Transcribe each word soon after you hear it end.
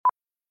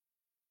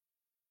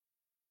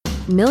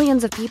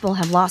Millions of people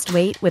have lost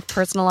weight with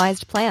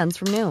personalized plans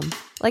from Noom.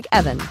 Like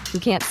Evan, who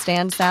can't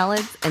stand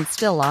salads and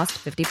still lost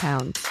 50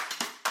 pounds.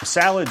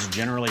 Salads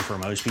generally for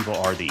most people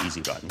are the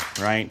easy button,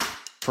 right?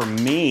 For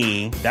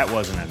me, that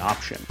wasn't an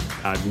option.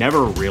 I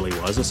never really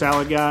was a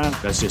salad guy.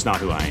 That's just not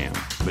who I am.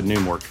 But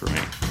Noom worked for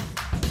me.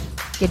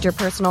 Get your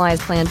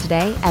personalized plan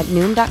today at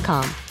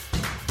Noom.com.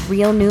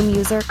 Real Noom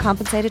user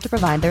compensated to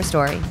provide their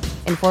story.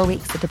 In 4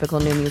 weeks, the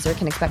typical Noom user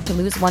can expect to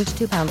lose 1 to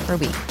 2 pounds per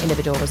week.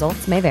 Individual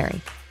results may vary.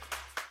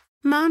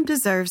 Mom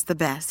deserves the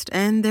best,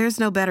 and there's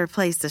no better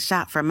place to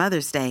shop for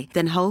Mother's Day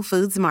than Whole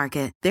Foods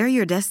Market. They're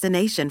your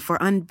destination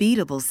for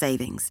unbeatable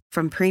savings,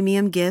 from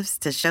premium gifts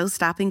to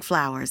show-stopping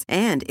flowers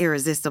and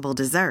irresistible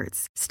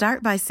desserts.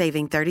 Start by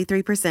saving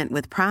 33%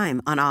 with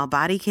Prime on all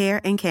body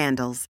care and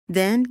candles.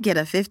 Then get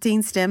a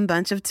 15-stem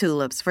bunch of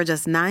tulips for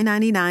just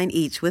 $9.99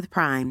 each with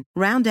Prime.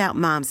 Round out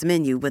Mom's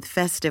menu with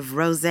festive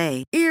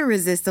rosé,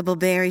 irresistible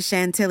berry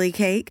chantilly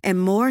cake,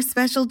 and more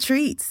special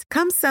treats.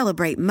 Come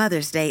celebrate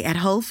Mother's Day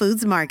at Whole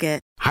Foods Market.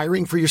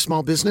 Hiring for your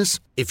small business?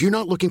 If you're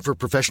not looking for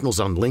professionals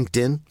on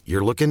LinkedIn,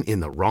 you're looking in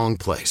the wrong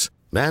place.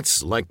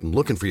 That's like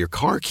looking for your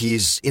car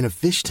keys in a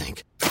fish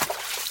tank.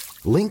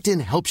 LinkedIn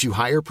helps you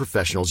hire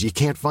professionals you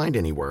can't find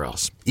anywhere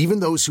else,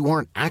 even those who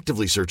aren't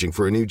actively searching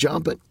for a new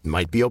job but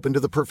might be open to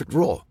the perfect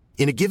role.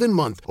 In a given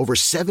month, over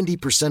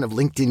 70% of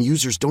LinkedIn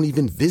users don't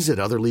even visit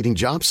other leading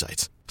job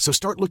sites. So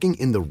start looking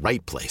in the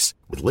right place.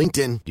 With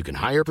LinkedIn, you can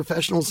hire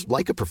professionals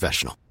like a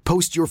professional.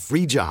 Post your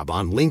free job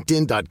on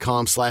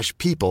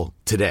linkedin.com/people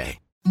today.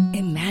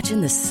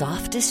 Imagine the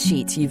softest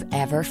sheets you've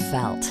ever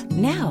felt.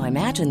 Now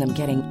imagine them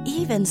getting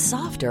even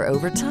softer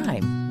over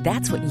time.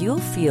 That's what you'll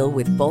feel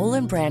with Boll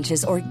 &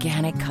 Branch's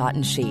organic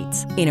cotton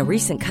sheets. In a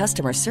recent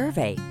customer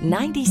survey,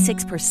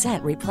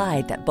 96%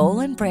 replied that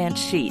Boll & Branch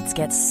sheets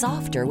get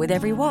softer with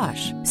every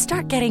wash.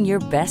 Start getting your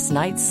best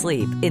night's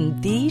sleep in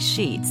these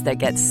sheets that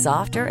get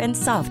softer and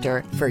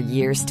softer for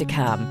years to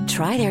come.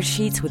 Try their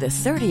sheets with a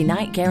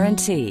 30-night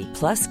guarantee.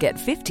 Plus, get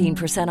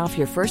 15% off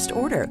your first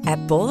order at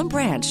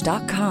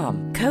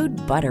bollandbranch.com.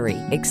 Code BUTTERY.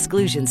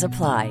 Exclusions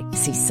apply.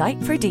 See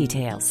site for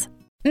details.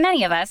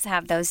 Many of us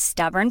have those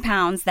stubborn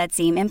pounds that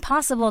seem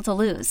impossible to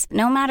lose,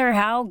 no matter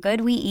how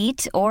good we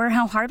eat or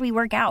how hard we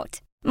work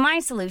out. My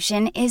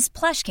solution is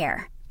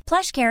PlushCare.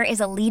 PlushCare is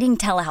a leading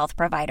telehealth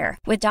provider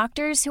with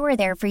doctors who are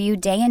there for you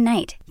day and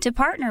night to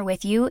partner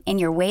with you in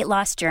your weight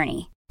loss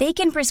journey. They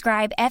can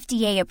prescribe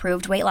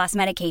FDA-approved weight loss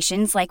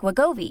medications like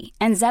Wegovy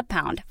and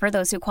Zepbound for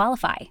those who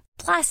qualify.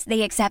 Plus,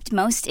 they accept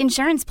most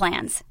insurance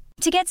plans.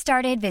 To get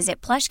started, visit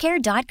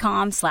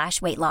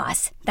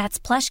plushcare.com/weightloss. That's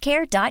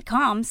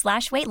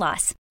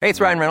plushcare.com/weightloss. Hey,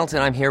 it's Ryan Reynolds,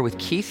 and I'm here with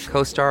Keith,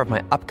 co-star of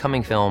my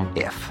upcoming film,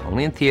 If,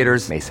 only in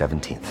theaters May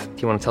 17th.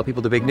 Do you want to tell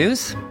people the big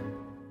news?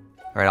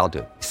 All right, I'll do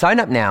it. Sign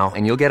up now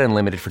and you'll get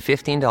unlimited for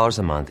 $15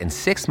 a month and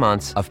 6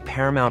 months of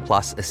Paramount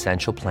Plus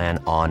Essential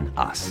Plan on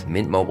us.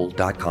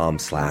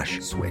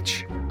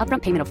 MintMobile.com/switch.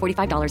 Upfront payment of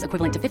 $45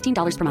 equivalent to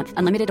 $15 per month.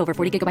 Unlimited over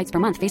 40 gigabytes per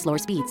month. Face lower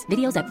speeds.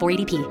 Videos at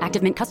 480p.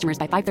 Active Mint customers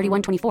by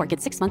 531.24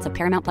 get 6 months of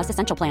Paramount Plus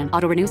Essential Plan.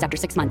 Auto renews after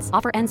 6 months.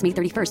 Offer ends May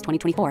 31st,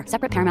 2024.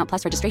 Separate Paramount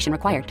Plus registration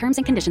required. Terms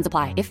and conditions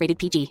apply if rated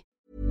PG.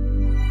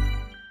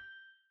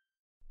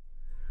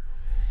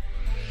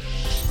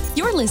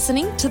 You're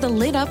listening to the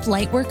Lit Up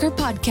Lightworker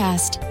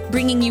podcast,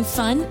 bringing you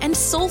fun and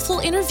soulful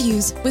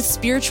interviews with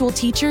spiritual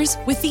teachers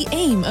with the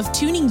aim of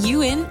tuning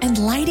you in and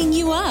lighting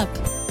you up.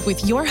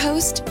 With your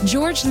host,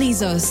 George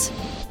Lizos.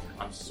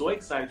 I'm so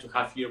excited to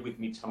have here with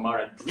me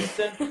Tamara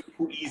Driessen,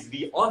 who is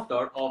the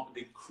author of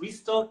The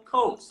Crystal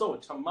Code. So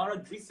Tamara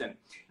Driessen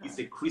is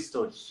a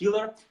crystal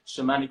healer,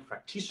 shamanic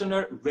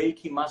practitioner,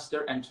 Reiki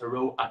master, and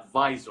tarot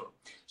advisor.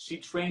 She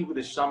trained with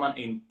a shaman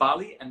in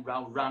Bali and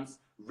now runs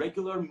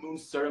regular moon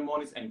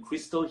ceremonies and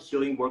crystal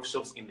healing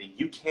workshops in the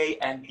UK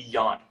and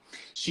beyond.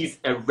 She's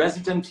a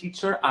resident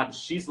teacher at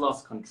She's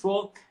Lost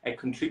Control, a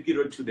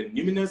contributor to the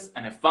Numinous,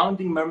 and a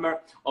founding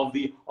member of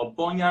the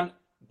Obonyan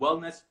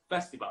Wellness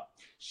Festival.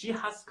 She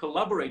has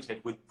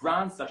collaborated with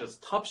brands such as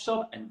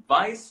Topshop and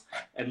Vice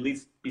and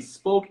leads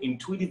bespoke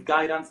intuitive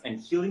guidance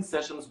and healing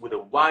sessions with a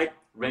wide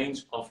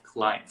range of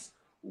clients.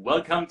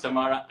 Welcome,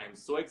 Tamara. I'm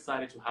so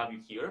excited to have you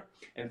here.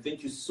 And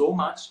thank you so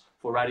much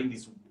for writing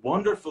this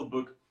wonderful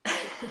book,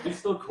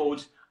 Crystal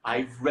Code.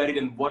 I've read it,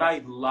 and what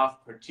I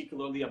love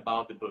particularly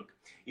about the book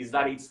is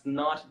that it's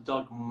not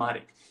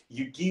dogmatic.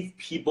 You give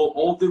people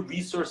all the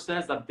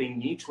resources that they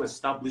need to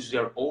establish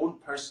their own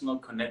personal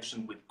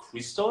connection with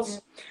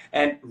crystals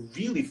and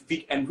really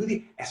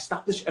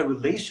establish a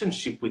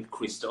relationship with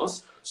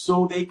crystals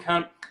so they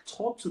can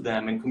talk to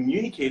them and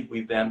communicate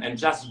with them and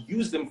just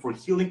use them for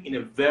healing in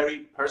a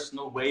very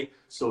personal way.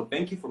 So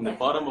thank you from the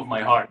bottom of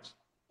my heart.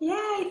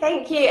 Yay,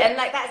 thank you. And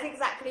that's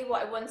exactly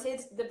what I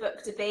wanted the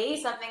book to be,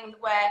 something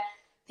where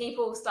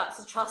people start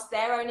to trust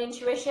their own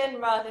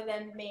intuition rather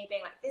than me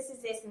being like, this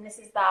is this and this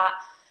is that.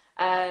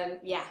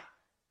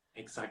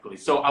 Exactly.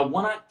 So I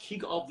want to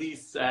kick off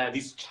this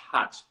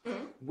chat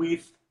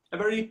with a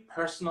very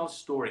personal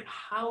story.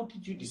 How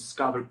did you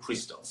discover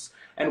crystals?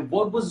 And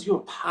what was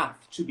your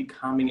path to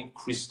becoming a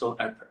crystal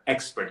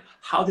expert?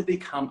 How did they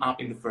come up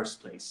in the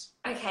first place?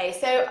 Okay,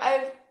 so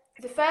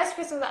the first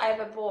crystal that I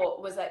ever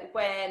bought was like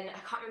when, I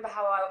can't remember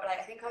how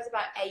I think I was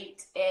about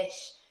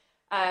 8-ish,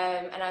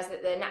 and I was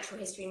at the Natural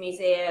History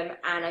Museum,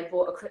 and I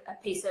bought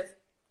a piece of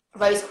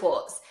rose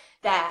quartz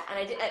there,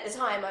 and at the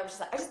time I was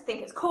just like, I just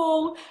think it's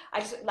cool. I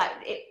just like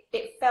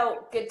it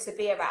felt good to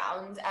be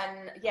around,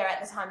 and yeah,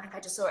 at the time I think I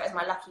just saw it as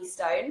my lucky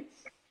stone.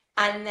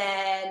 And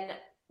then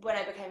when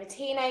I became a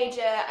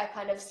teenager, I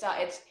kind of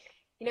started,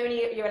 you know,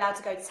 when you're allowed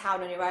to go to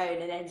town on your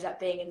own, and ended up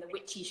being in the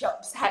witchy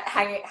shops,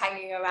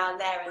 hanging around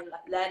there and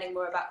like learning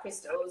more about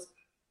crystals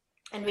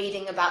and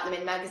reading about them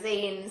in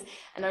magazines.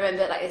 And I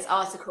remember like this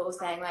article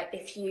saying like,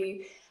 if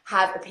you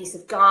have a piece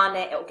of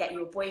garnet, it'll get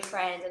you a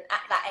boyfriend. And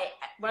at that age,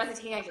 when I was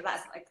a teenager,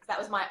 that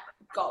was my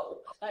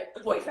goal, like a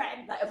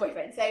boyfriend.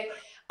 So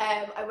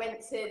I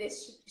went to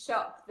this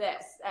shop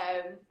that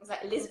was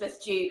like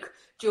Elizabeth Duke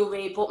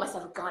jewelry, bought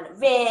myself a garnet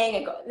ring,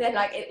 and got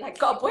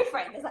a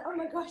boyfriend. I was like, oh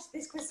my gosh,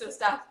 this crystal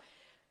stuff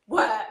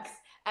works.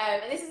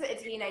 And this is a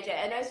teenager,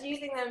 and I was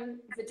using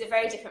them for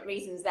very different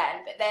reasons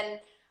then. But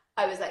then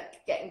I was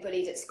like getting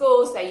bullied at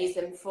school, so I used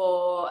them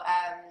for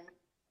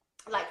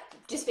like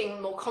just being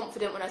more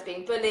confident when I was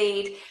being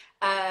bullied,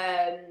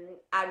 and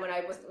when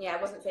I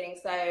wasn't feeling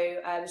so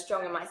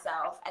strong in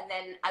myself. And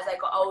then as I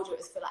got older, it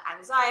was for like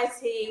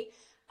anxiety,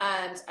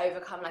 to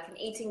overcome like an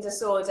eating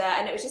disorder,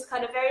 and it was just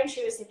kind of very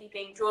intuitively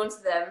being drawn to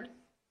them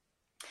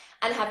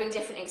and having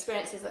different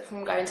experiences, like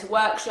from going to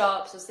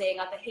workshops or seeing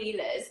other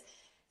healers,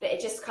 that it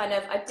just kind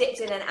of, I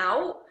dipped in and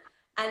out.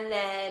 And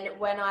then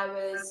when I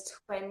was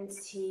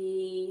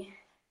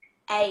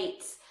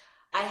 28,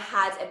 I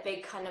had a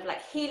big kind of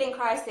like healing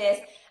crisis,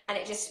 and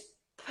it just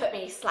put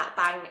me slap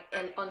bang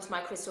onto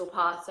my crystal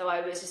path. So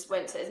I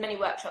went to as many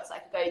workshops I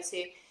could go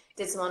to,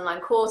 did some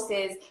online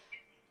courses,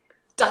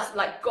 got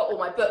all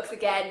my books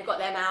again, got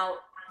them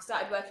out,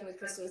 started working with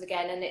crystals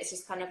again, and it's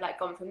just kind of like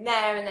gone from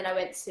there. And then I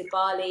went to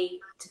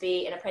Bali to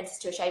be an apprentice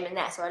to a shaman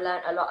there, so I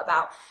learned a lot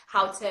about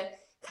how to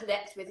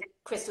connect with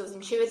crystals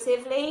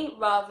intuitively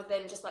rather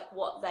than just like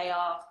what they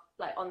are,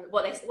 like on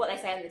what they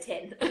say on the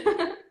tin.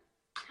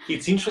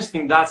 It's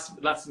interesting.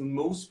 That's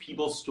most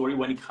people's story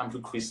when it comes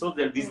to crystals.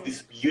 There is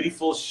these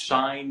beautiful,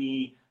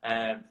 shiny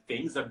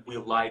things that we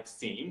like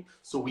seeing.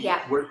 So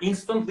we're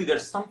instantly,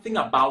 there's something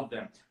about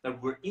them that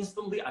we're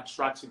instantly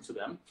attracted to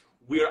them.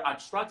 We're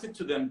attracted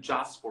to them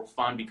just for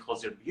fun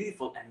because they're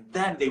beautiful, and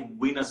then they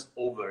win us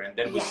over, and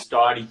then we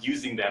start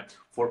using them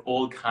for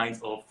all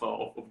kinds of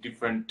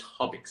different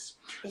topics.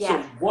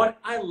 So what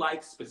I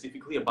like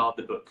specifically about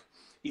the book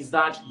is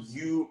that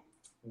you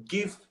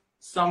give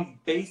some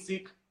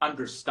basic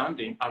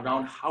understanding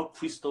around how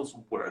crystals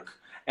work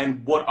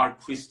and what are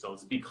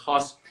crystals,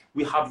 because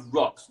we have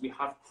rocks, we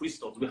have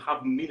crystals, we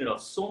have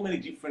minerals, so many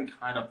different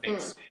kind of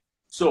things.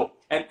 So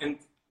and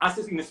as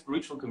in the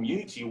spiritual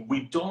community,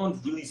 we don't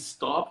really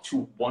stop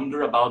to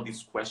wonder about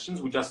these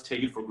questions. We just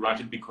take it for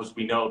granted because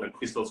we know that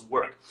crystals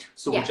work.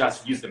 So we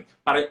just use them.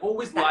 But I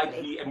always like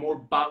a more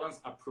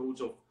balanced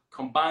approach of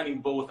combining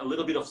both a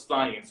little bit of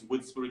science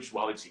with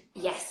spirituality.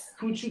 Yes.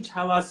 Could you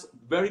tell us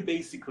very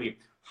basically,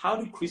 how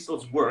do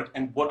crystals work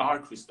and what are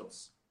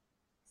crystals?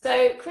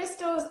 So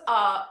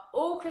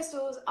all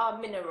crystals are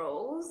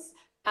minerals,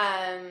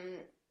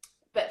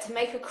 but to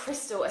make a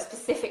crystal, a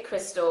specific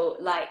crystal,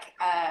 like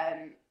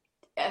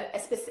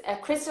a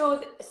crystal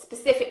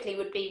specifically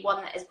would be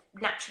one that is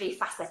naturally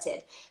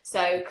faceted.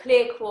 So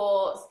clear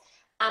quartz,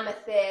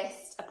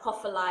 amethyst,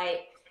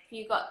 apophyllite.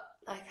 You got,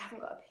 like, I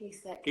haven't got a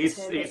piece that. It's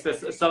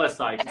a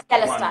celestite. A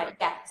celestite,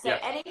 yeah. So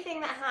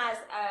anything that has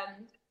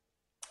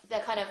the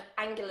kind of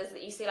angulars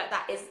that you see like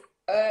that is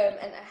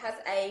and it has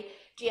a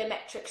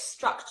geometric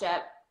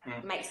structure,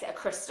 makes it a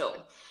crystal.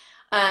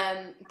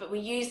 But we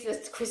use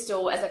this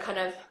crystal as a kind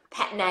of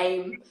pet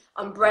name,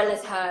 umbrella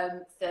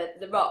term for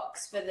the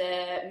rocks, for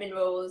the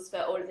minerals, for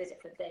all of the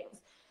different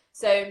things.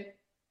 So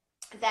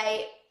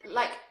they,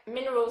 like,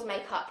 minerals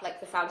make up like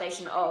the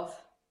foundation of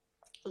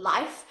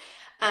life,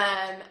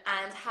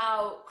 and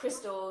how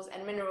crystals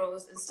and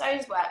minerals and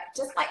stones work,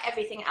 just like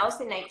everything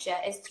else in nature,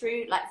 is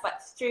through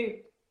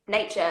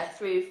nature,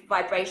 through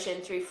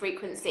vibration, through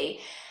frequency.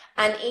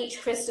 And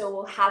each crystal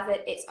will have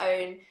its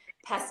own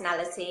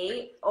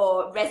personality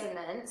or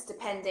resonance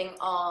depending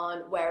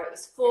on where it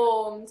was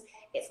formed,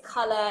 its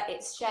color,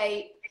 its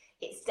shape,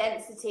 its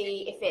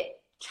density, if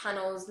it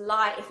channels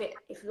light,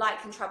 if light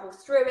can travel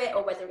through it,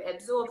 or whether it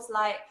absorbs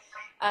light.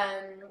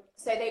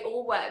 So they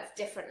all work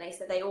differently,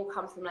 so they all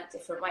come from like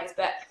different ways,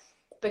 but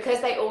because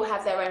they all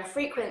have their own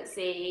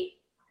frequency,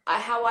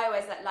 how I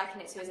always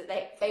liken it to is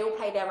that they all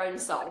play their own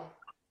song.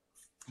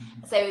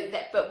 So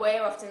that, but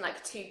we're often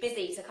like too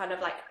busy to kind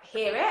of like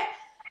hear it,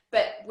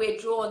 but we're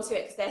drawn to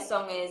it because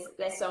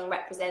their song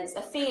represents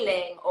a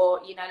feeling, or,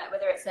 you know, like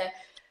whether it's a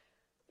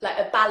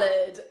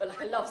ballad or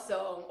like a love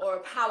song or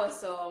a power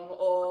song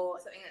or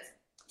something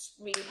that's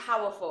really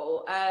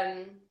powerful.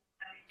 I'm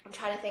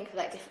trying to think of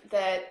like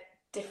the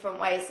different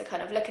ways to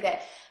kind of look at it.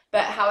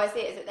 But how I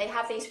see it is that they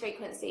have these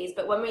frequencies,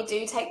 but when we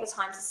do take the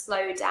time to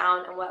slow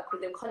down and work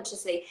with them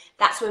consciously,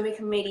 that's when we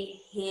can really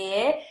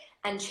hear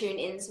and tune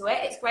into it.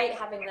 It's great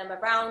having them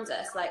around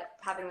us, like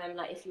having them,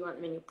 like if you want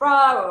them in your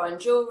bra or on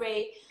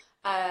jewelry,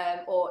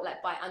 or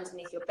like by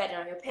underneath your bed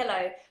or on your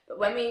pillow. But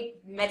when we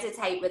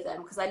meditate with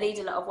them, because I lead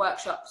a lot of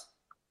workshops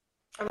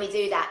and we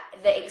do that,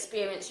 the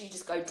experience, you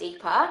just go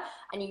deeper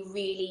and you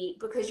really,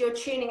 because you're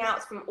tuning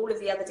out from all of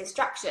the other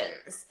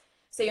distractions.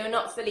 So you're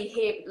not fully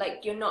here,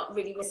 like you're not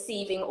really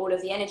receiving all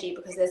of the energy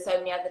because there's so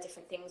many other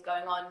different things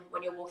going on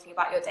when you're walking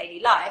about your daily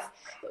life.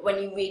 But when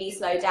you really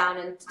slow down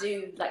and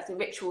do like the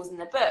rituals in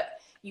the book,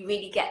 you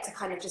really get to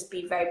kind of just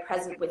be very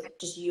present with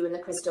just you and the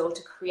crystal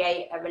to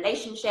create a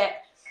relationship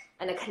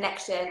and a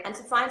connection and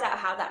to find out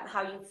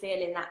how you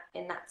feel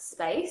in that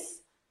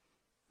space.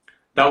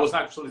 That was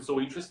actually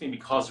so interesting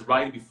because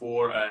right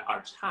before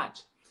our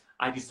chat,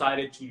 I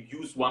decided to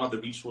use one of the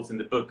rituals in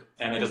the book,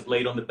 and I just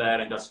laid on the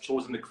bed and just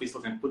chosen the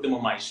crystals and put them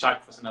on my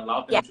chakras and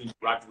allowed them to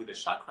interact with the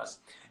chakras.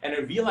 And I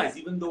realized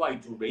even though I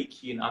do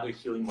Reiki and other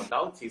healing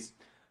modalities,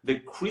 the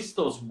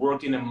crystals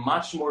worked in a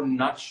much more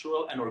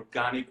natural and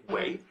organic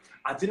way.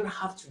 I didn't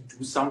have to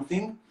do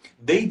something.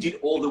 They did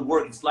all the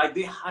work. It's like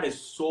they had a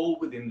soul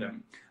within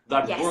them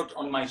that worked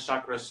on my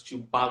chakras to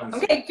balance.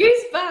 Okay,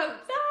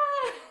 goosebumps.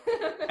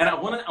 Ah! And I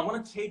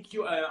want to take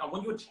you. I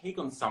want your take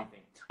on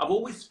something. I've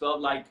always felt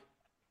like,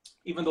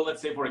 even though,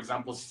 let's say, for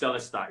example,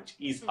 celestite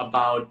is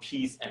about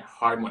peace and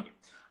harmony,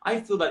 I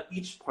feel that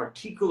each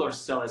particular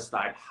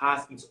celestite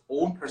has its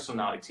own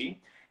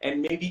personality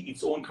and maybe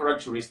its own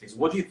characteristics.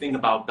 What do you think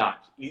about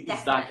that?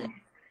 Is that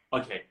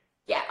okay?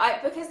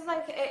 Yeah, because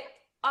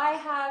I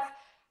have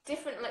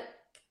different, like,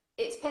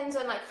 it depends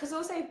on, like, because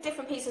also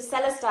different pieces of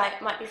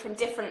celestite might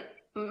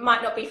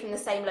not be from the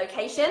same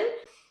location.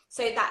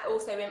 So that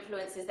also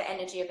influences the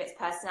energy of its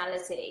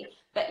personality.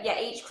 But yeah,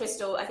 each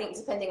crystal, I think,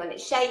 depending on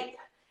its shape,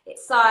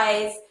 its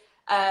size,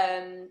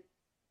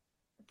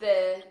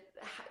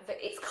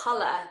 its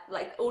color,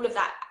 like all of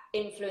that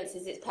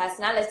influences its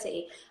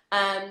personality.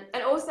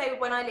 And also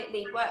when I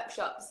lead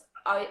workshops,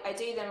 I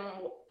do them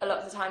a lot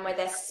of the time where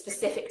they're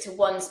specific to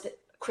one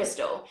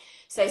crystal.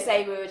 So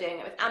say we were doing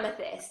it with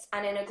amethyst,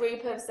 and in a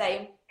group of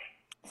say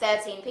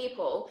 13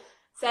 people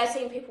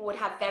would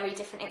have very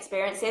different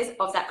experiences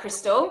of that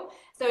crystal.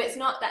 So it's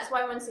not, that's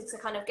why I wanted to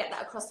kind of get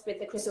that across with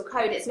the crystal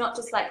code. It's not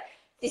just like,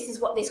 this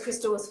is what this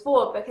crystal was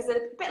for, because a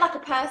bit like a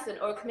person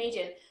or a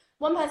comedian,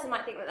 one person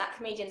might think that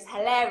comedian is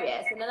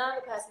hilarious, and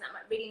another person that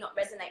might really not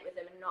resonate with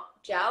them and not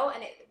gel,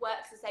 and it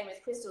works the same with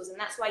crystals. And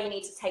that's why you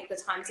need to take the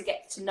time to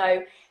get to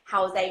know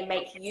how they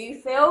make you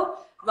feel,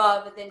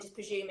 rather than just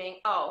presuming,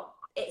 oh,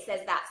 it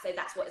says that, so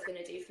that's what it's going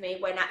to do for me,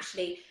 when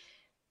actually,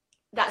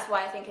 that's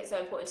why I think it's so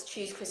important to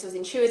choose crystals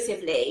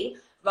intuitively,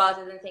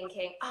 rather than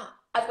thinking, oh,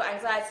 I've got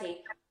anxiety,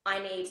 I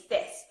need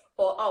this.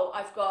 Or, oh,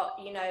 I've got,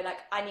 like,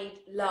 I need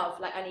love,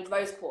 like I need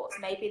rose quartz.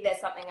 Maybe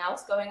there's something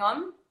else going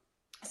on.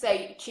 So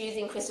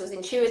choosing crystals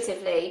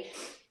intuitively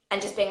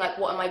and just being like,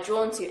 what am I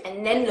drawn to?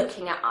 And then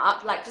looking it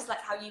up, like, just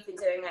like how you've been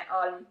doing it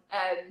on,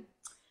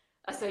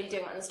 I saw you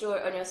doing it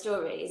on your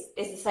stories,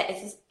 is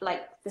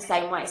like the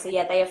same way. So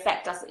yeah, they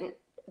affect us.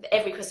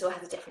 Every crystal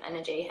has a different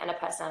energy and a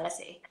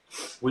personality.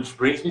 Which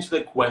brings me to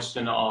the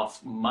question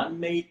of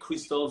man-made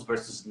crystals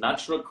versus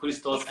natural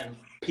crystals and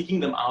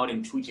picking them out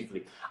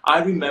intuitively.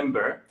 I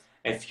remember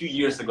a few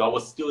years ago, I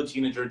was still a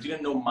teenager,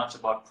 didn't know much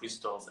about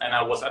crystals, and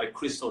I was at a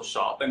crystal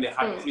shop, and they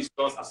had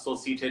crystals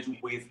associated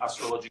with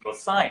astrological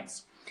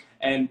signs.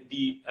 And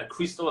the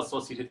crystal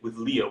associated with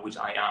Leo, which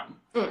I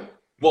am,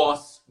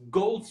 was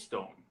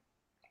goldstone.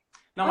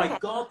 Now, I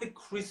got the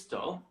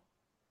crystal,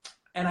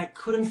 and I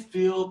couldn't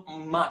feel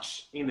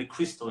much in the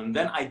crystal. And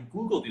then I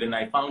Googled it, and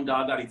I found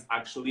out that it's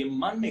actually a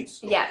man-made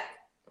stone. Yeah.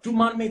 Do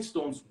man-made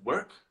stones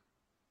work?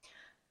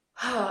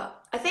 I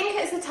think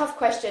it's a tough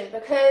question,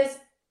 because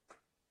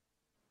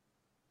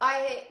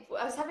I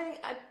was having,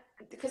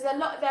 because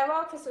there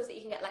are crystals that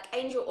you can get, like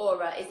Angel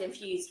Aura is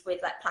infused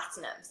with like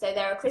platinum. So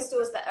there are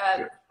crystals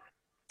that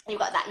you've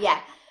got that,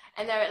 yeah.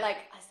 And they're like,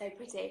 so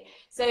pretty.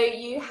 So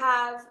you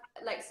have,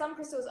 like, some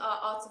crystals are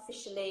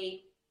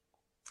artificially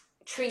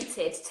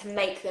treated to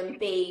make them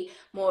be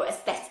more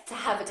aesthetic, to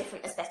have a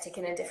different aesthetic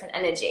and a different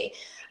energy.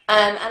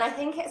 And I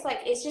think it's like,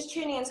 it's just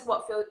tuning into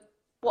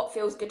what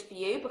feels good for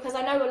you, because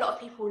I know a lot of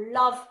people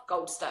love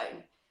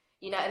goldstone,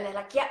 and they're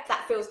like, yep,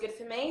 that feels good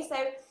for me. So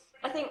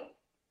I think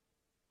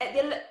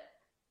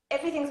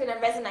everything's going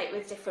to resonate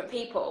with different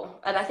people.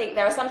 And I think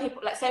there are some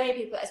people, like so many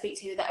people that I speak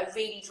to, that are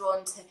really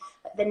drawn to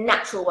the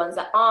natural ones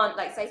that aren't,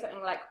 like, say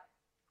something like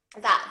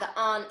that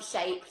aren't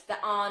shaped, that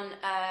aren't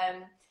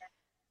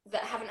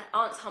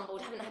aren't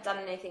tumbled, haven't done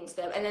anything to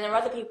them. And then there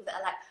are other people that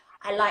are like,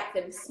 I like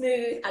them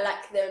smooth, I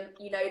like them,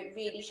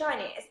 really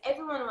shiny.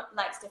 Everyone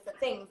likes different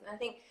things. And I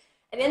think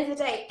at the end of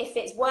the day, if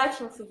it's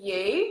working for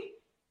you,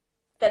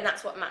 then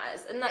that's what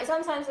matters. And like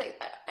sometimes,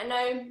 like, I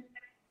know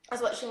I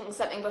was watching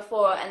something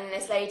before, and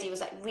this lady was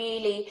like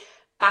really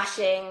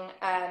bashing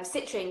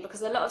citrine,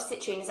 because a lot of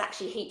citrine is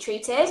actually heat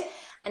treated.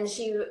 And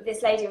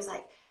this lady was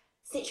like,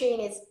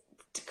 citrine is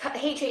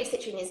heat treated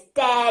citrine is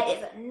dead.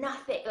 It's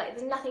nothing, like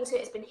there's nothing to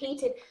it. It's been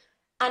heated.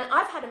 And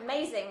I've had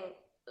amazing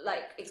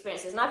like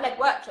experiences, and I've led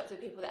workshops with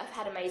people that have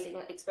had amazing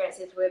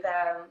experiences with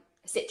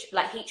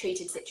like heat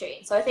treated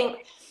citrine. So I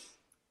think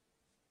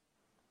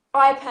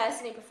I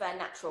personally prefer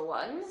natural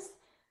ones,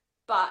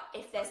 but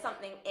if there's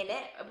something in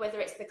it, whether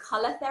it's the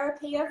color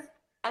therapy of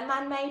a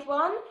man-made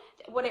one,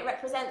 what it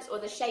represents, or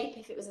the shape,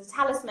 if it was a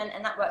talisman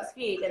and that works for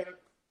you, then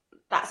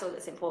that's all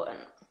that's important.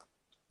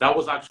 That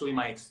was actually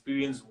my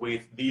experience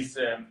with this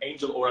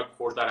angel aura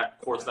course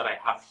that I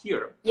have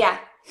here. Yeah.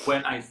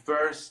 When I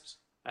first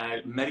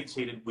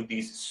meditated with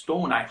this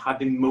stone, I had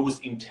the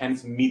most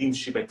intense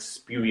mediumship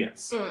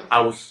experience. I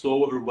was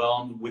so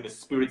overwhelmed with the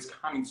spirits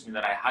coming to me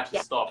that I had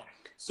to stop.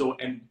 So,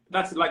 and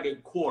that's like a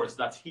course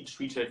that's heat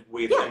treated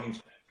with,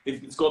 and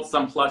it's got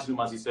some platinum,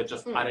 as you said,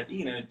 just added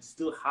in, and it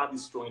still had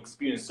this strong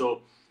experience.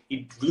 So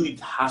it really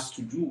has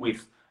to do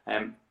with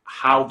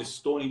how the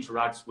stone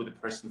interacts with the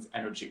person's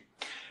energy.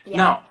 Yeah.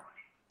 Now,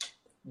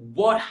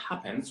 what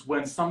happens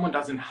when someone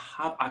doesn't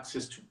have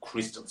access to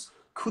crystals?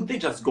 Could they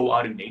just go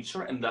out in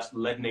nature and just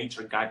let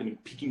nature guide them in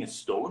picking a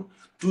stone?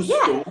 Do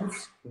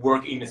stones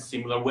work in a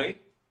similar way?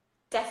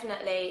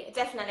 Definitely.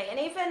 And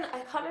even, I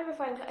can't remember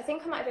if I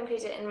think I might have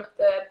included it in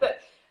the book.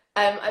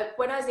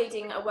 When I was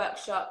leading a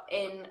workshop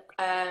in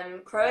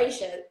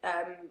Croatia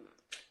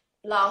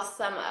last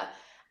summer,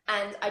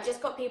 and I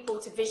just got people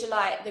to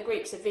visualize, the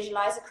groups to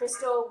visualize a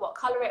crystal, what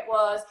color it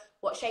was,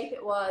 what shape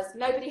it was.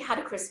 Nobody had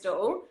a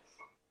crystal.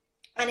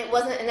 And it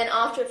wasn't, and then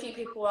after a few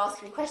people were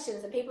asking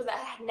questions, and people that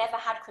had never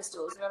had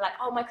crystals, and were like,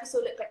 oh, my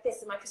crystal looked like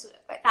this, and my crystal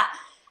looked like that,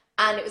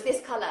 and it was this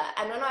color.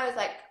 And when I was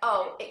like,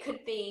 oh, it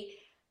could be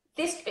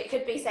this, it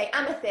could be, say,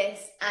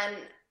 amethyst, and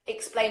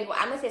explained what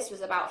amethyst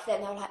was about,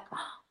 then they were like,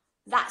 oh,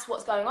 that's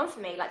what's going on for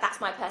me, like, that's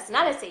my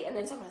personality. And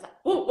then someone was like,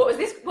 oh, what was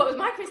this, what was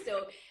my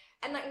crystal?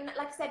 And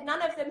like I said,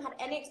 none of them had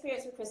any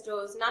experience with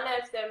crystals, none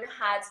of them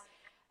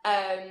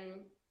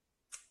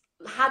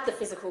had the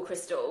physical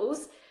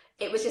crystals.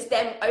 It was just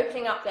them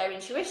opening up their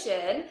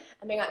intuition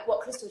and being like,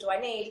 what crystal do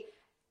I need?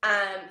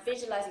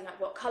 Visualizing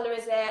like, what color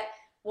is it?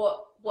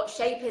 What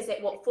shape is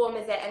it? What form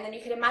is it? And then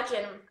you could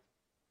imagine,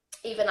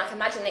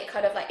 imagine it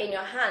kind of like in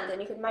your hand, and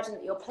you could imagine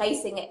that you're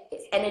placing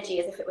its energy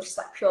as if it was just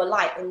like pure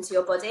light into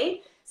your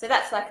body. So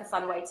that's like a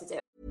fun way to do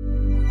it.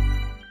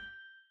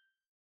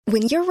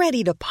 When you're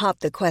ready to pop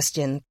the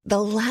question, the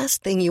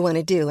last thing you want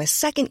to do is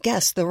second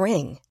guess the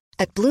ring.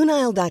 At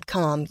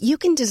BlueNile.com, you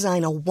can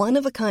design a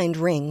one-of-a-kind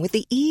ring with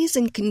the ease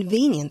and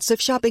convenience of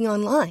shopping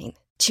online.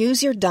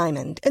 Choose your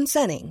diamond and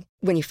setting.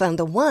 When you find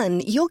the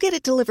one, you'll get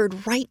it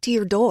delivered right to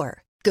your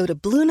door. Go to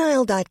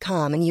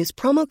BlueNile.com and use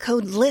promo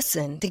code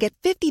LISTEN to get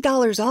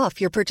 $50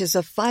 off your purchase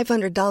of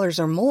 $500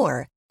 or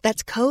more.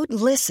 That's code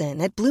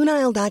LISTEN at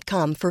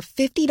BlueNile.com for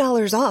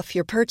 $50 off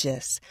your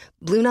purchase.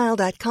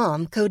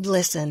 BlueNile.com, code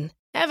LISTEN.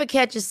 Ever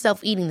catch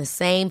yourself eating the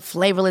same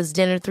flavorless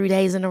dinner 3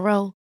 days in a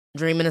row?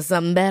 Dreaming of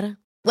something better?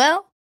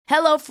 Well,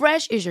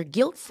 HelloFresh is your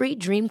guilt-free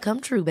dream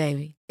come true,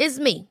 baby. It's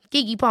me,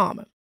 Keke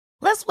Palmer.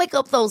 Let's wake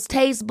up those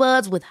taste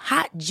buds with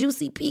hot,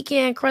 juicy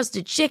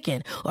pecan-crusted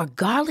chicken or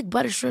garlic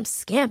butter shrimp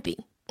scampi.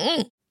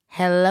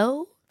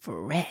 Hello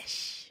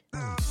Fresh.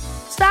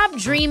 Stop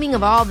dreaming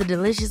of all the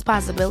delicious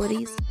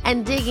possibilities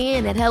and dig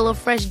in at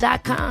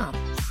HelloFresh.com.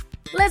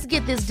 Let's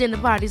get this dinner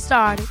party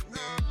started.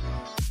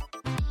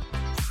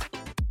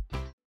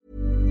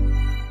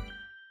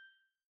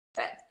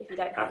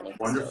 That's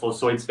wonderful.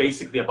 So it's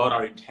basically about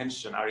our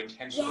intention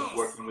of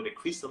working with a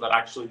crystal that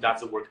actually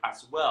does the work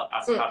as well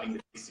as having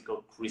the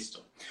physical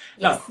crystal.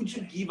 Now, could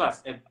you give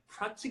us a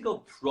practical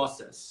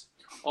process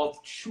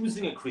of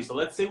choosing a crystal?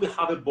 Let's say we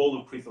have a bowl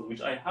of crystals, which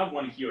I have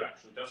one here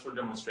actually, just for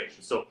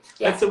demonstration. So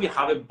let's say we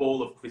have a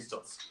bowl of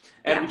crystals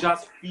and we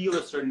just feel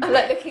a certain I'm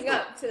like looking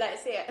up to like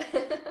see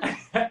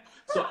it.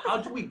 So how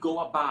do we go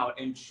about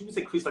and choose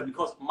a crystal?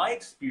 Because my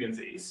experience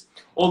is,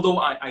 although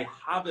I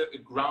have a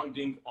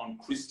grounding on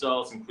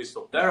crystals and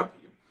crystal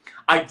therapy,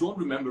 I don't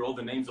remember all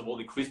the names of all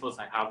the crystals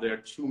I have. There are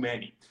too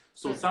many.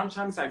 So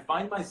sometimes I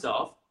find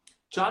myself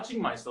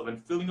judging myself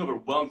and feeling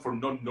overwhelmed for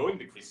not knowing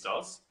the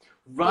crystals,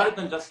 rather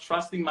than just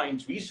trusting my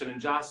intuition and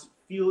just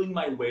feeling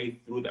my way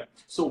through them.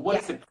 So what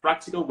is a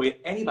practical way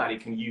anybody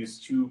can use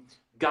to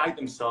guide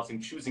themselves in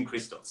choosing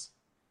crystals?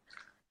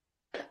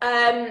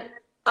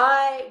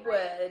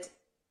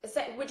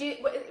 Would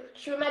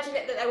you imagine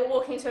it that they were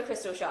walking into a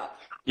crystal shop?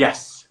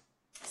 Yes.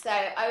 So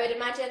I would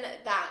imagine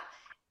that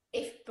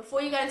if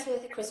before you go into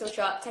the crystal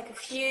shop, take a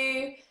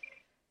few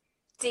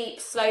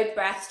deep, slow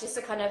breaths just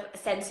to kind of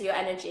center your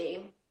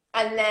energy,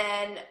 and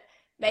then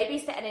maybe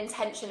set an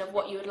intention of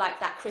what you would like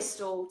that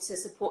crystal to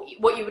support you,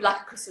 what you would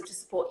like a crystal to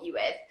support you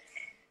with.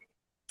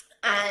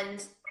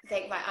 And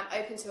think, right,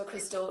 I'm open to a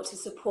crystal to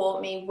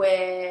support me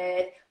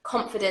with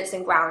confidence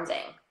and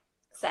grounding,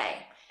 say.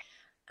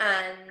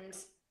 And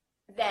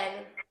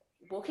then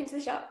walk into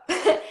the shop,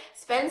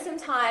 spend some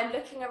time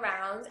looking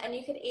around, and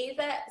you could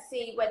either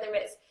see whether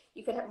it's,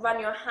 you can run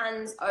your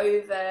hands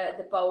over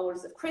the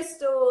bowls of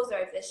crystals or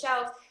over the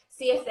shelves,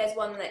 see if there's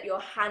one that your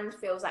hand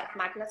feels like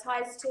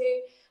magnetized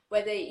to,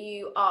 whether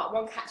you are,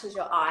 one catches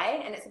your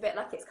eye, and it's a bit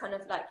like, it's kind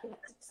of like,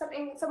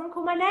 someone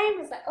called my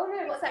name, it's like, oh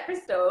no, what's that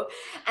crystal?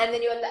 And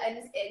then you're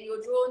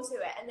drawn to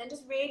it, and then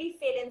just really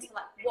feel into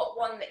like what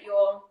one that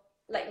you're,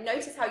 like,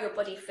 notice how your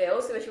body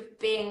feels. So if you're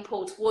being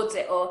pulled towards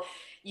it, or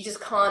you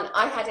just can't.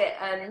 I had it,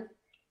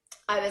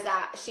 I was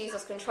at She's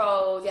Lost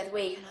Control the other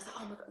week, and I was like,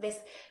 oh my God, this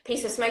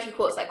piece of smoky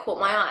quartz like caught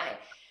my eye.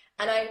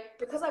 And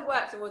because I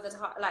worked all the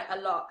time, like a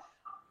lot,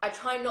 I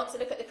try not to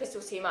look at the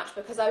crystals too much,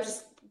 because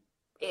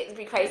it'd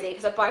be crazy,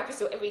 because I buy a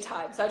crystal every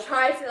time. So I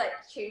try to like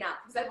tune out,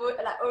 because I've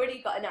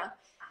already got enough.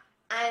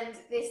 And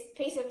this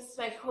piece of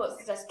smoky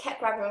quartz just kept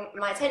grabbing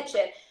my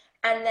attention,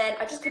 and then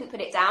I just couldn't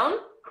put it down.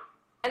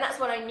 And that's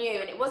when I knew,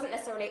 and it wasn't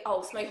necessarily,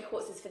 oh, smoky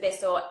quartz is for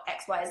this or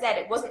X, Y, Z.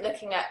 It wasn't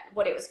looking at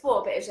what it was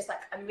for, but it was just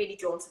like, I'm really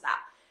drawn to that.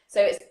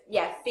 So it's,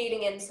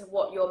 feeling into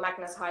what you're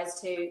magnetized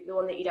to, the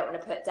one that you don't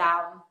want to put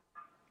down,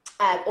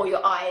 or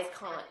your eyes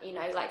can't,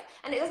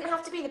 and it doesn't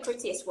have to be the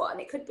prettiest one.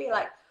 It could be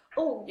like,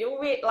 oh, you're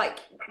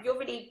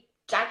really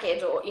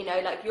jagged, or,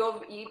 like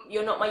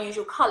you're not my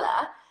usual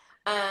color,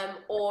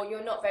 or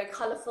you're not very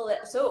colorful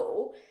at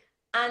all.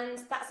 And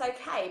that's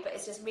okay, but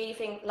it's just really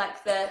feeling like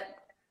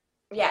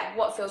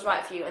what feels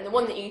right for you. And the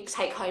one that you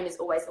take home is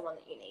always the one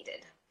that you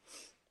needed.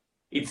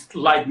 It's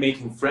like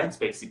making friends,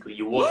 basically.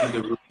 You walk in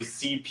the room, you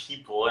see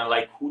people, and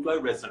like, who do I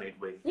resonate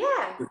with?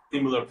 Yeah. It's a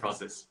similar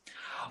process.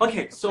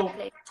 Okay, so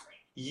Exactly.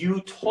 You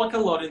talk a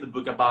lot in the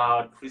book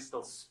about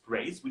crystal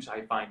sprays, which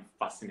I find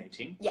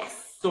fascinating.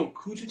 Yes. So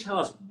could you tell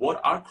us,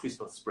 what are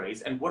crystal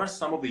sprays, and what are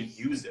some of the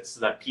uses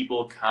that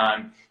people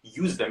can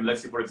use them?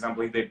 Let's say, for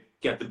example, if they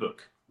get the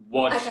book.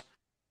 Okay.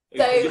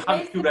 So you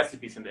have a few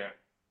recipes in there.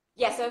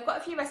 Yeah, so I've got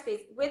a few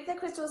recipes. With the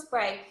crystal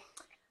spray,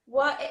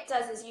 what it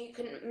does is you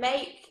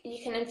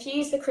can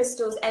infuse the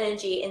crystal's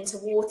energy into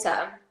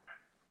water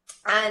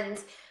and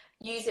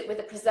use it with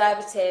a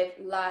preservative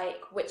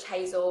like witch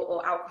hazel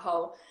or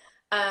alcohol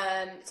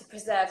to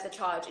preserve the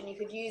charge. And you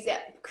could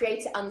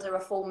create it under a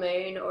full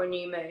moon or a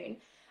new moon.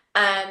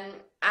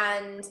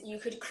 And you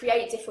could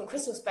create different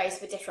crystal sprays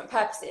for different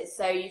purposes.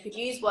 So you could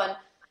use one,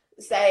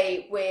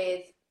 say,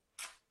 with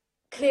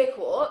clear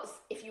quartz,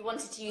 if you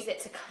wanted to use it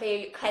to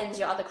cleanse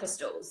your other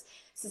crystals.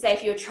 So say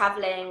if you're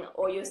traveling,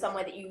 or you're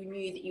somewhere that you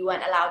knew that you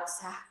weren't allowed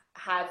to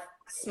have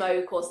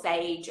smoke or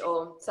sage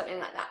or something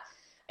like that.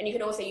 And you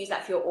can also use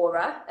that for your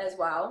aura as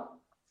well,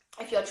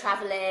 if you're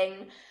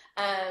traveling.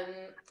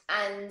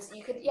 And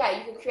you could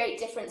create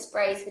different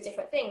sprays for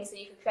different things. So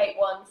you could create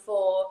one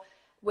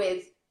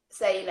with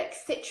say like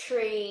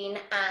citrine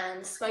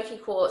and smoky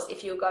quartz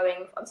if you're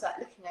going, I'm sorry,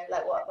 looking over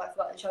like what I've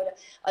got on the shoulder,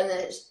 on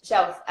the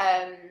shelf,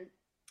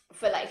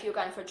 for like if you're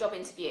going for a job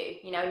interview,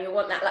 and you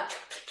want that like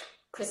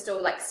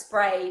crystal like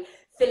spray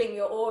filling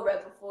your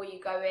aura before you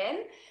go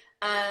in.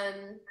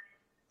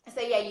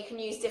 So you can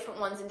use different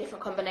ones in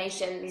different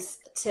combinations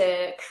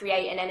to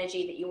create an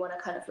energy that you want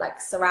to kind of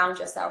like surround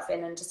yourself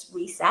in and just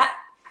reset.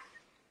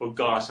 Oh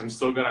gosh, I'm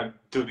still gonna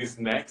do this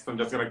next. I'm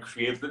just gonna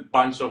create a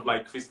bunch of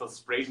like crystal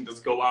sprays and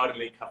just go out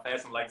in like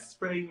cafes and like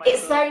spraying myself.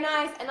 It's so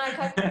nice, and like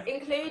I've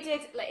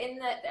included like in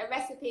the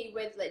recipe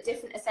with like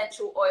different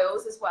essential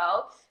oils as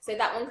well. So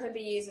that one can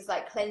be used as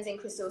like cleansing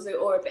crystals or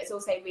aura, but it's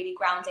also really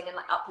grounding and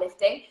like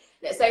uplifting.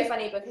 And it's so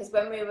funny because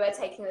when we were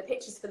taking the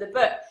pictures for the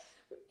book,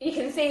 you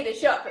can see the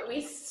shop, but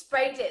we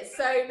sprayed it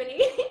so many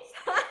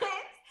times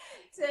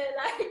to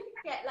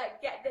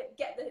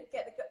get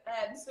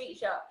the sweet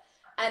shop,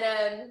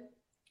 and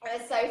it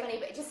was so funny,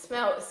 but it just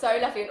smelled so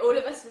lovely, and all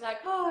of us were like,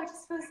 oh, it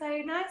just feels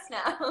so nice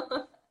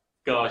now.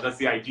 Gosh, that's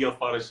the ideal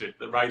photo shoot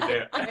right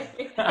there.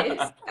 It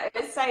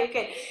was so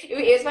good.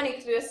 It was funny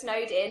because we were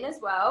snowed in as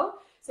well.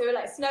 So we were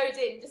like snowed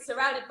in, just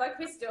surrounded by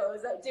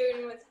crystals, like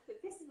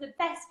this is the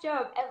best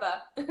job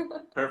ever.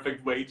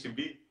 Perfect way to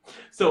be.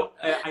 So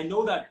I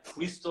know that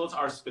crystals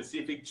are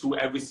specific to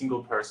every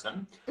single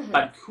person,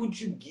 but could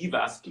you give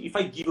us, if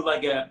I give you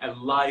like a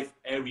life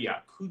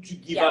area, could you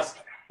give us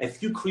a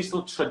few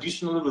crystals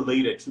traditionally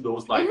related to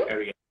those life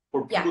areas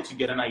for people to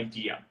get an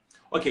idea?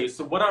 Okay,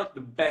 so what are the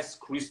best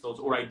crystals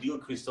or ideal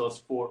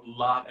crystals for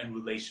love and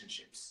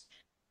relationships?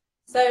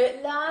 So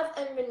love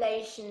and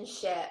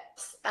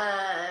relationships,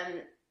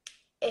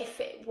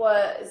 if it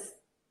was,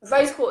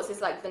 rose quartz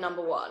is like the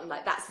number one,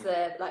 like that's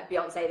the like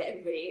Beyonce that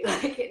everybody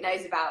like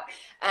knows about.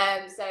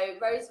 So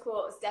rose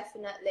quartz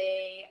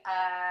definitely.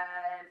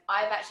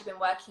 I've actually been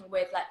working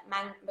with like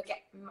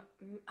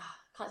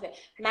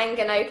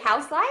manganese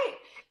calcite,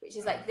 which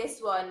is like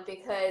this one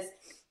because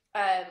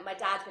my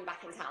dad's been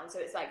back in town, so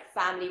it's like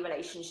family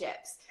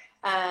relationships.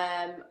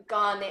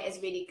 Garnet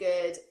is really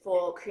good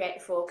for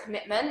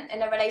commitment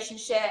in a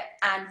relationship,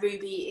 and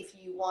ruby if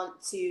you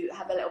want to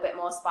have a little bit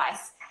more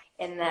spice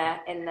in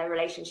the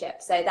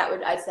relationship. So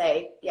I'd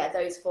say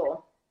those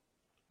four.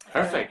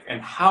 Perfect.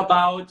 And how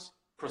about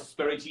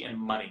prosperity and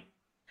money?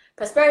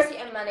 Prosperity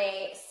and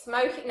money,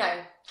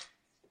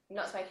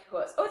 not smoky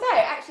quartz. Although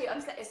actually I'm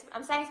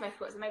saying smoky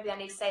quartz, so maybe I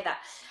need to say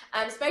that.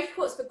 Smoky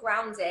quartz for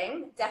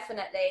grounding,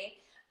 definitely.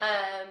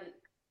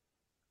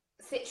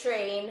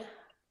 Citrine,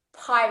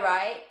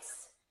 pyrite,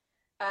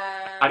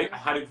 I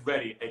had it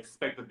ready. I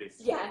expected this.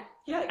 Yeah.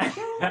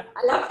 I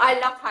love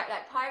pyrite.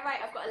 Like pyrite,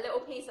 I've got a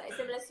little piece like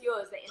similar to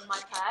yours that in my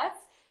purse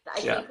that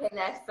I keep in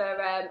there for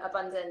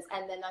abundance,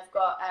 and then I've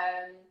got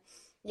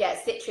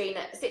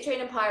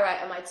citrine and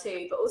pyrite are my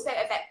two, but also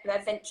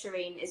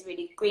aventurine is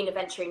really green.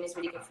 Aventurine is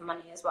really good for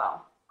money as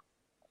well.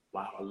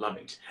 Wow, I love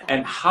it.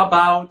 And how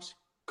about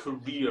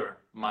career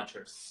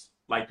matters?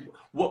 Like,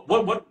 what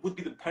would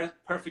be the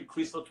perfect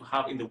crystal to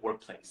have in the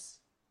workplace?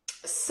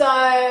 So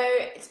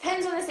it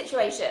depends on the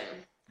situation.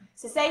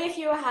 So say if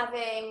you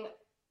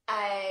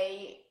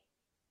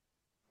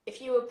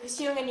were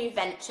pursuing a new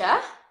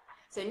venture,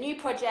 so new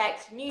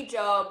project, new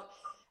job,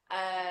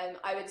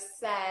 I would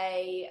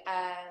say,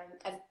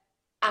 why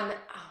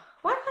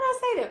can't I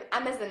say them?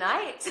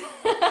 Amazonite.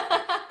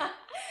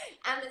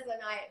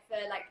 Amazonite for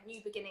like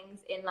new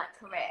beginnings in like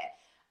career.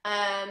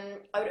 I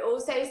would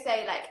also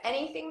say like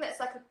anything that's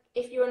like,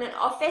 if you're in an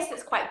office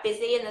that's quite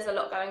busy and there's a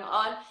lot going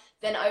on,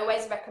 then I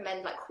always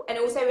recommend like, and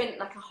also in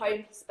like a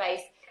home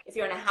space, if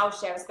you're in a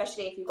house share,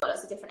 especially if you've got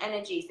lots of different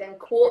energies, then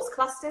quartz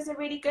clusters are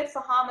really good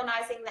for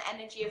harmonizing the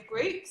energy of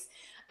groups.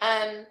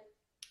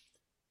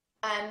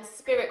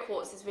 Spirit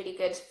quartz is really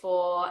good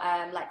for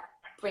like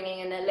bringing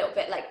in a little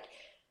bit like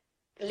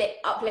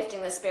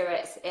uplifting the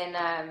spirits in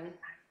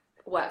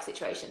work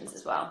situations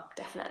as well,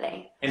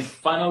 definitely. And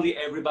finally,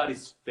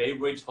 everybody's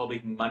favorite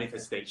topic,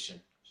 manifestation.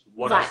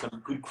 What are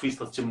some good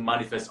crystals to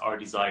manifest our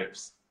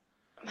desires?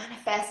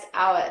 Manifest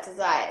our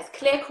desires.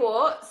 Clear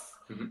quartz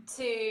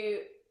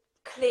to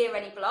clear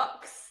any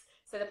blocks.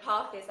 So the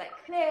path is like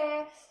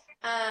clear.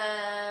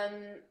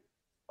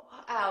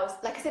 What else?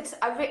 Like I said,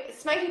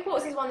 smoky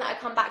quartz is one that I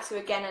come back to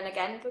again and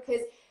again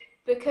because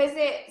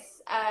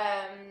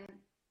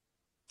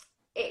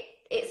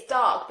it's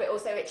dark, but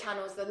also it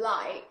channels the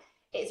light.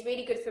 It's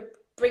really good for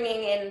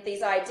bringing in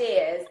these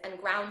ideas and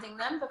grounding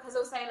them, because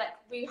also like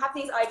we have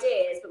these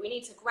ideas, but we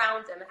need to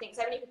ground them. I think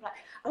so many people are like,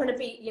 I want to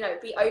be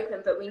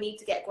open, but we need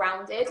to get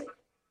grounded.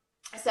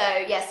 So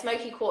yeah,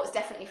 smoky quartz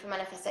definitely for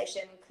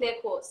manifestation. Clear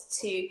quartz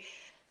to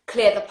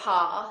clear the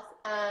path.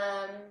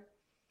 I'm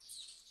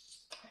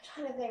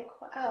trying to think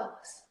what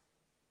else.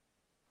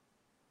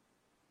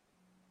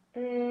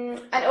 And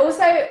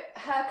also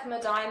Herkimer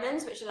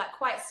diamonds, which are like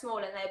quite small,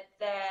 and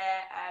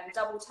they're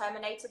double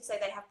terminated, so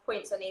they have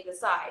points on either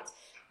side.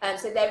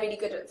 So they're really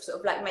good at sort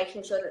of like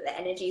making sure that the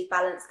energy is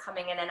balanced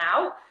coming in and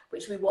out,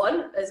 which we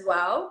want as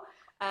well.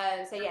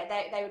 So yeah,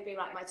 they would be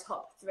like my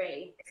top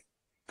three.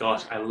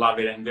 Gosh, I love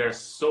it. And there's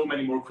so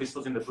many more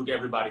crystals in the book,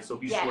 everybody. So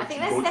be sure to go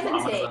to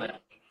Amazon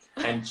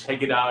and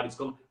check it out. It's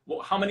called,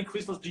 how many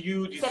crystals do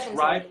you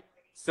describe?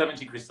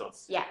 70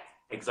 crystals. Yeah.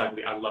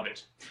 Exactly. I love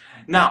it.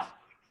 Now,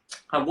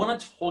 I want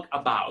to talk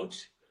about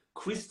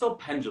crystal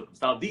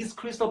pendulums. Now, this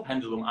crystal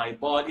pendulum I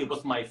bought, it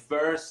was my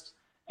first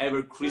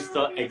ever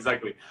crystal.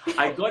 Exactly.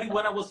 I got it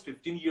when I was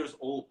 15 years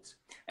old.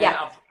 And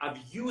I've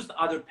used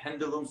other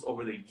pendulums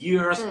over the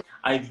years.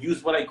 I've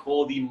used what I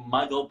call the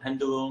muggle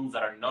pendulums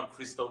that are not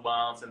crystal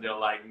ones, and they're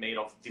like made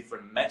of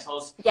different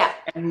metals. Yeah.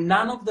 And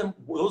none of them,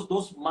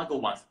 those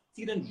muggle ones,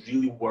 didn't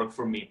really work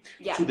for me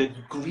to the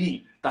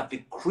degree that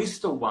the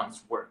crystal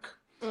ones work.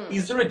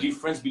 Is there a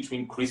difference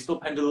between crystal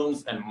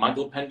pendulums and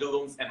muggle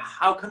pendulums, and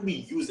how can we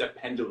use a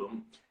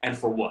pendulum and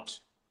for what?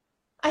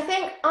 I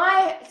think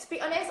to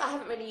be honest, I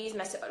haven't really used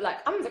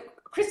I'm the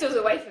crystals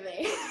away from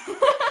me.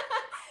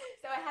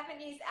 So I haven't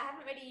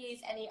really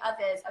used any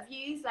others. I've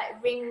used like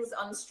rings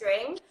on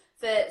string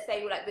for,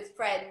 say, like with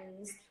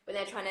friends when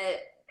they're trying to,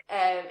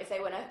 if they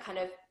want to kind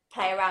of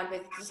play around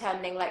with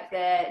determining like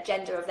the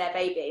gender of their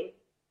baby,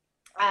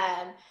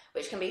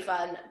 which can be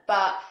fun.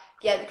 But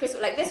yeah, the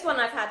crystal, like this one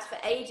I've had for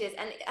ages,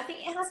 and I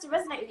think it has to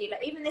resonate with you.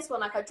 Like even this one,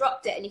 like I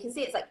dropped it and you can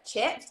see it's like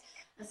chipped.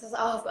 And so I was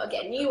like, oh, I've got to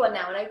get a new one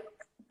now. And I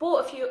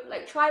bought a few,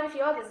 like tried a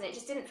few others, and it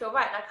just didn't feel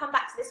right. And I come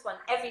back to this one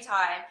every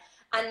time,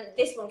 and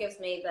this one gives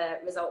me the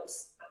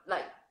results,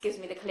 like gives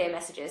me the clear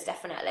messages,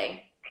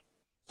 definitely.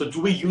 So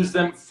do we use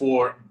them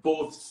for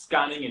both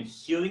scanning and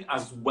healing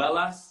as well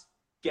as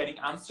getting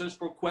answers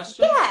for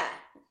questions?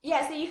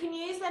 Yeah, so you can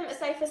use them,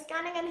 so for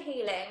scanning and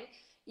healing,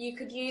 you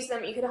could use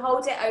them, you could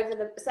hold it over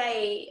the,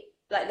 say,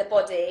 like the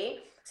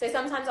body. So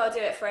sometimes I'll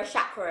do it for a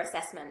chakra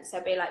assessment.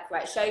 So be like,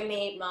 right, show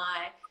me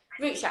my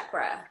root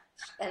chakra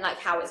and like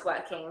how it's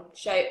working.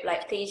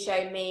 Please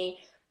show me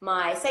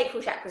my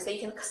sacral chakra. So you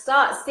can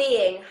start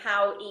seeing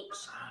how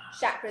each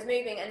chakra is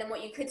moving. And then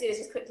what you could do is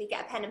just quickly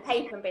get a pen and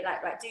paper and be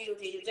like, right,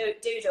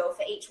 doodle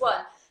for each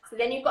one. So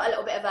then you've got a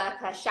little bit of a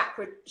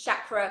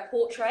chakra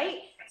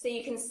portrait. So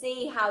you can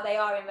see how they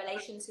are in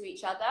relation to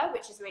each other,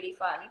 which is really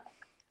fun.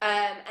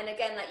 And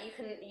again, like you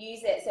can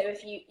use it. So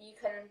if you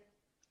can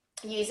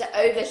use it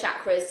over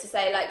chakras to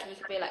say, like, you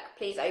could be like,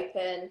 please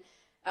open.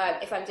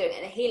 If I'm doing it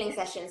in a healing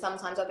session,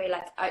 sometimes I'll be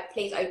like,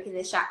 please open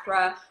this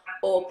chakra,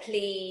 or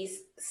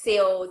please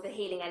seal the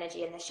healing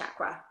energy in this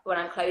chakra when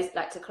I'm close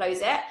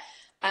it.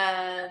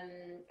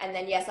 And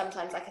then, yeah,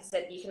 sometimes, like I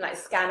said, you can like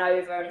scan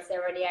over, and if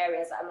there are any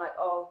areas that I'm like,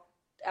 oh,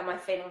 am I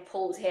feeling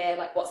pulled here?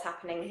 Like, what's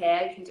happening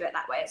here? You can do it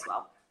that way as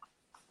well.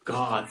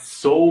 God,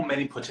 so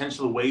many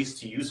potential ways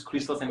to use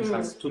crystals and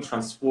to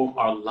transform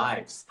our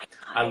lives.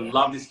 I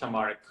love this,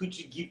 Tamara. Could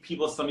you give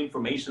people some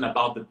information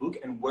about the book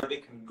and where they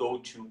can go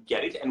to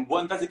get it? And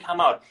when does it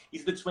come out?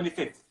 Is it the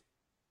 25th?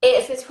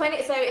 It's the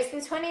 25th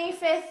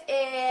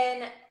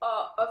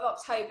of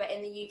October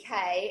in the UK,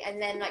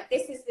 and then like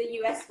this is the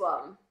US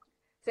one.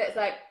 So it's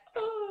like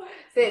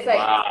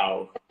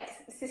wow.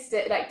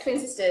 Twin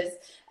sisters.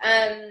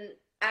 And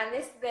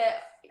this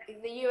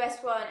the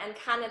US one and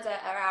Canada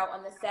are out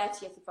on the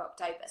 30th of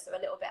October, so a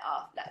little bit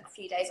after, like a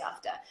few days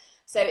after.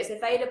 So it's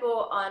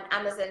available on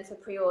Amazon for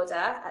pre-order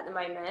at the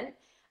moment,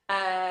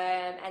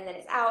 and then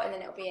it's out, and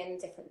then it'll be in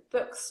different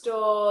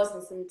bookstores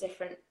and some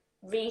different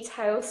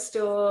retail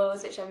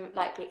stores, which I'm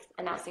likely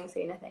announcing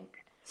soon, I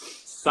think.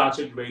 Such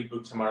a great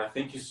book, Tamara.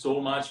 Thank you so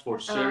much for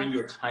sharing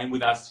your time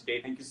with us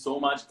today. Thank you so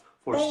much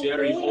for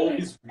sharing all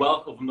this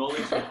wealth of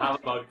knowledge you have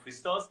about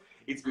crystals.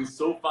 It's been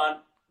so fun,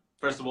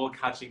 first of all,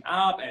 catching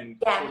up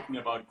and talking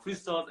about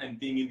crystals and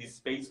being in this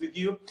space with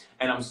you.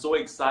 And I'm so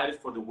excited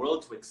for the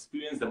world to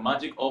experience the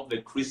magic of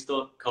the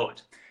crystal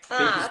code.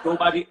 Thank you so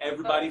much,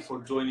 everybody, for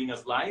joining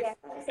us live,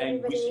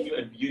 and wishing you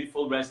a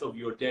beautiful rest of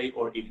your day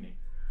or evening.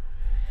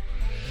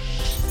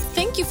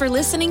 Thank you for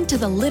listening to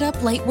the Lit Up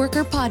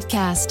Lightworker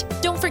podcast.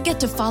 Don't forget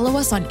to follow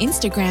us on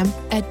Instagram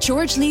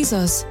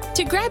 @GeorgeLizos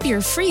to grab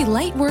your free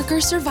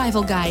Lightworker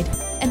survival guide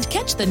and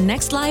catch the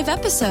next live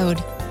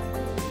episode.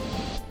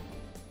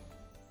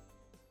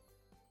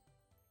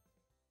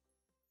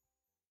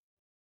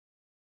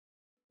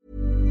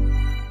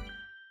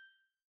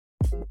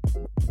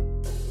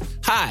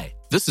 Hi,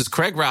 this is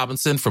Craig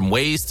Robinson from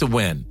Ways to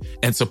Win,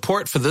 and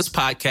support for this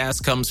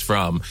podcast comes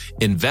from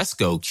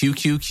Invesco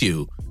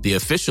QQQ, the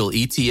official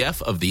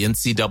ETF of the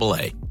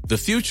NCAA. The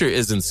future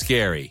isn't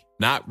scary.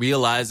 Not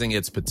realizing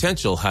its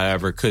potential,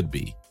 however, could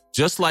be.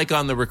 Just like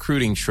on the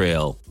recruiting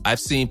trail, I've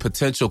seen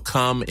potential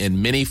come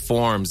in many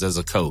forms as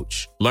a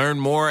coach. Learn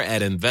more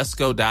at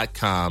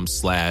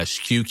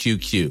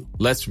Invesco.com/QQQ.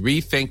 Let's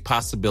rethink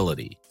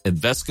possibility.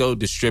 Invesco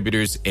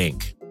Distributors,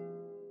 Inc.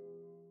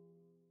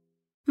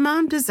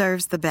 Mom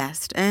deserves the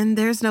best, and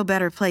there's no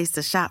better place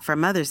to shop for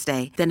Mother's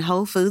Day than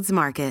Whole Foods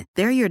Market.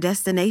 They're your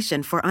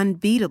destination for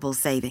unbeatable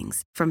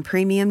savings, from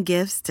premium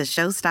gifts to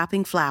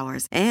show-stopping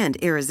flowers and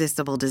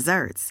irresistible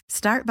desserts.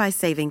 Start by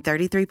saving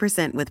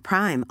 33% with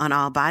Prime on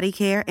all body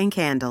care and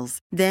candles.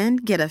 Then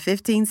get a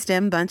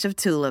 15-stem bunch of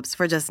tulips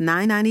for just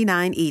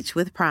 $9.99 each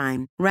with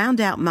Prime. Round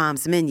out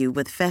Mom's menu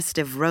with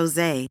festive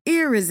rosé,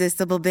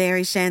 irresistible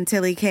berry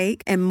chantilly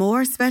cake, and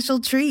more special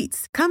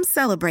treats. Come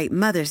celebrate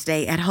Mother's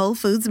Day at Whole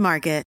Foods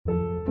Market.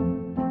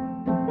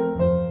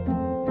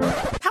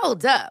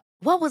 Hold up.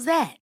 What was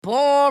that?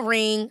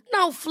 Boring.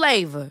 No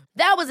flavor.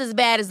 That was as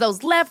bad as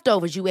those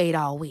leftovers you ate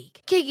all week.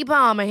 Keke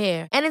Palmer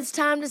here, and it's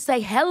time to say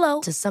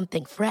hello to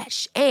something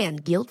fresh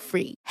and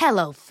guilt-free.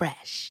 Hello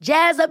Fresh.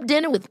 Jazz up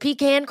dinner with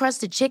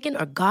pecan-crusted chicken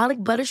or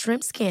garlic butter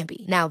shrimp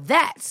scampi. Now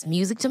that's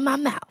music to my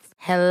mouth.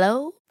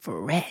 Hello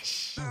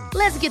Fresh.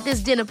 Let's get this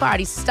dinner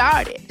party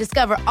started.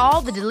 Discover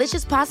all the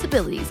delicious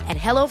possibilities at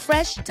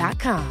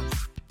HelloFresh.com.